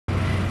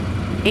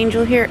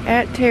Angel here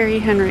at Terry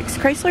Henricks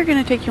Chrysler. Going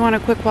to take you on a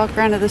quick walk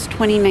around of this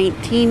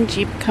 2019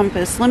 Jeep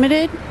Compass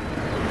Limited.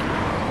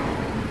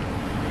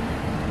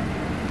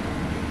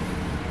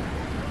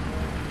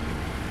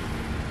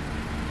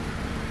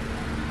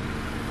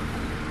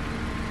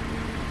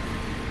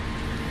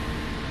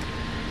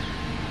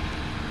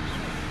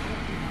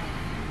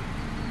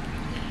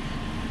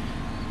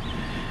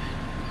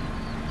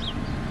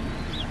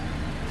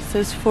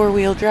 This is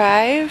four-wheel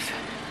drive.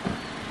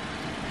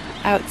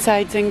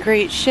 Outside's in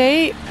great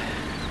shape.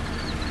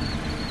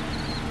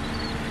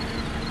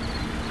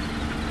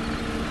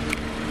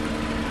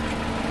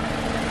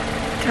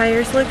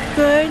 Tires look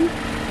good.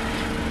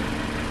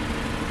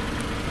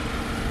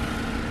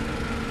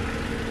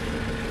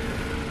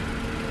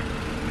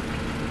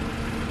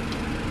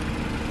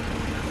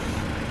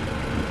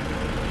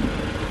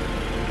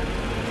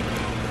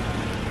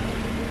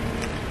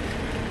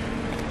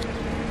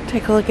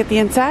 Take a look at the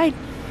inside.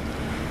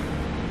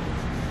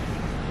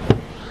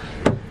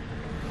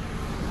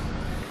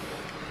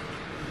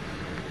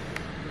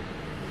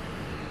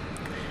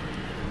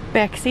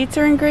 Back seats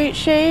are in great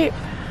shape.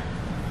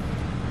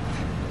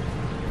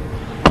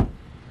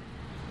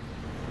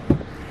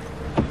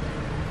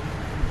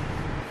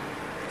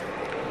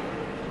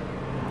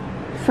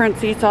 Front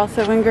seat's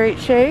also in great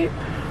shape.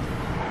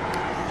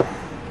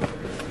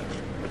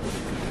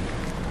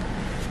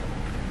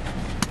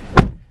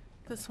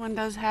 This one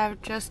does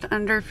have just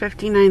under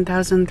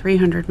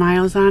 59,300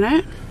 miles on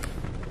it.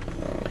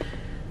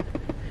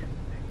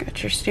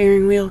 Got your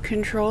steering wheel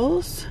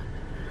controls.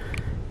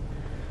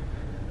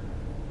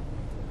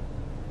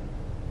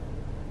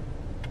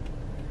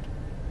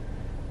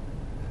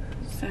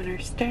 Center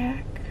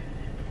stack,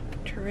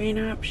 terrain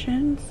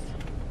options.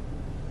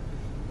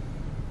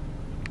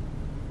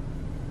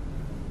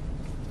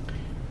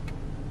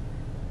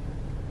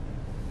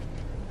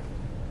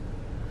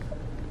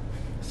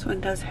 This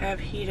one does have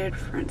heated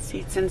front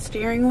seats and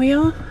steering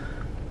wheel.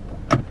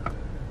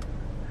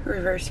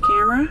 Reverse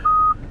camera.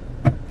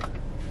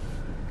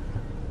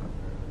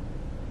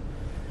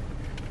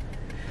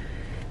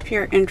 If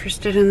you're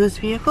interested in this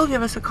vehicle,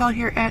 give us a call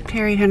here at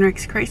Terry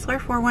Henricks Chrysler,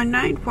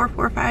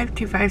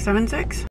 419-445-2576.